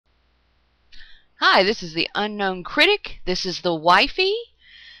Hi, this is the Unknown Critic, this is the Wifey,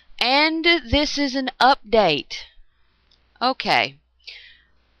 and this is an update. Okay,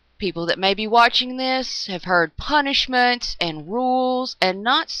 people that may be watching this have heard punishments and rules and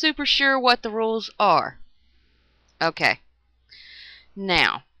not super sure what the rules are. Okay,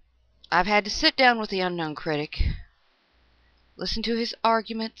 now, I've had to sit down with the Unknown Critic, listen to his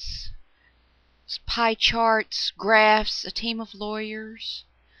arguments, his pie charts, graphs, a team of lawyers.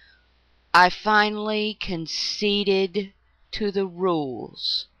 I finally conceded to the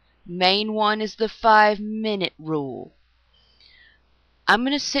rules. Main one is the 5-minute rule. I'm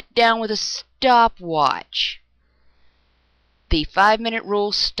going to sit down with a stopwatch. The 5-minute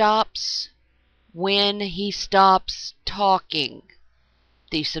rule stops when he stops talking.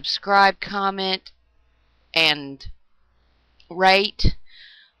 The subscribe, comment, and rate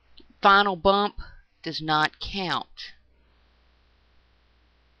final bump does not count.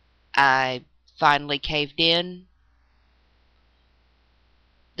 I finally caved in.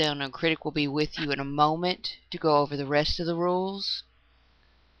 The Unknown Critic will be with you in a moment to go over the rest of the rules.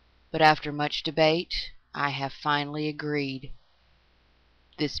 But after much debate, I have finally agreed.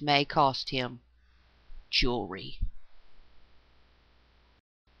 This may cost him jewelry.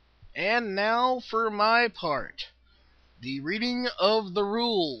 And now for my part, the reading of the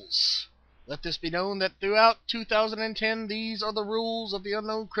rules. Let this be known that throughout 2010, these are the rules of the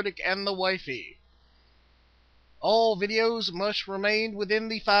Unknown Critic and the Wifey. All videos must remain within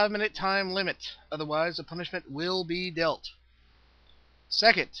the 5-minute time limit, otherwise a punishment will be dealt.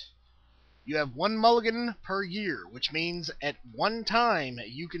 Second, you have one mulligan per year, which means at one time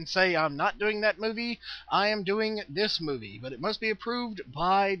you can say, I'm not doing that movie, I am doing this movie, but it must be approved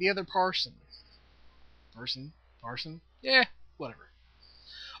by the other person. Parson? Yeah, whatever.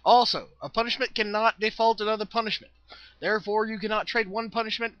 Also, a punishment cannot default another punishment. Therefore, you cannot trade one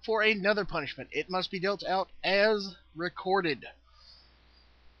punishment for another punishment. It must be dealt out as recorded.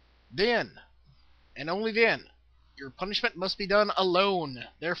 Then, and only then, your punishment must be done alone.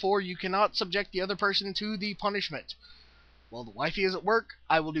 Therefore, you cannot subject the other person to the punishment. While the wifey is at work,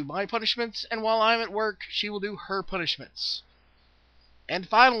 I will do my punishments, and while I'm at work, she will do her punishments. And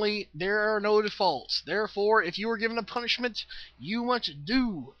finally, there are no defaults. Therefore, if you are given a punishment, you must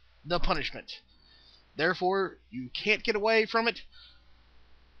do the punishment. Therefore, you can't get away from it.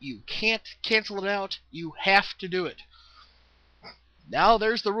 You can't cancel it out. You have to do it. Now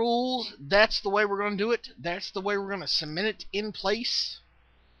there's the rules. That's the way we're going to do it. That's the way we're going to cement it in place.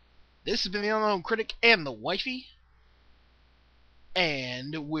 This has been the Unknown Critic and the Wifey.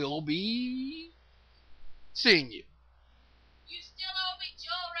 And we'll be seeing you. You still owe me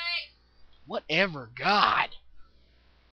jewelry. Whatever, God.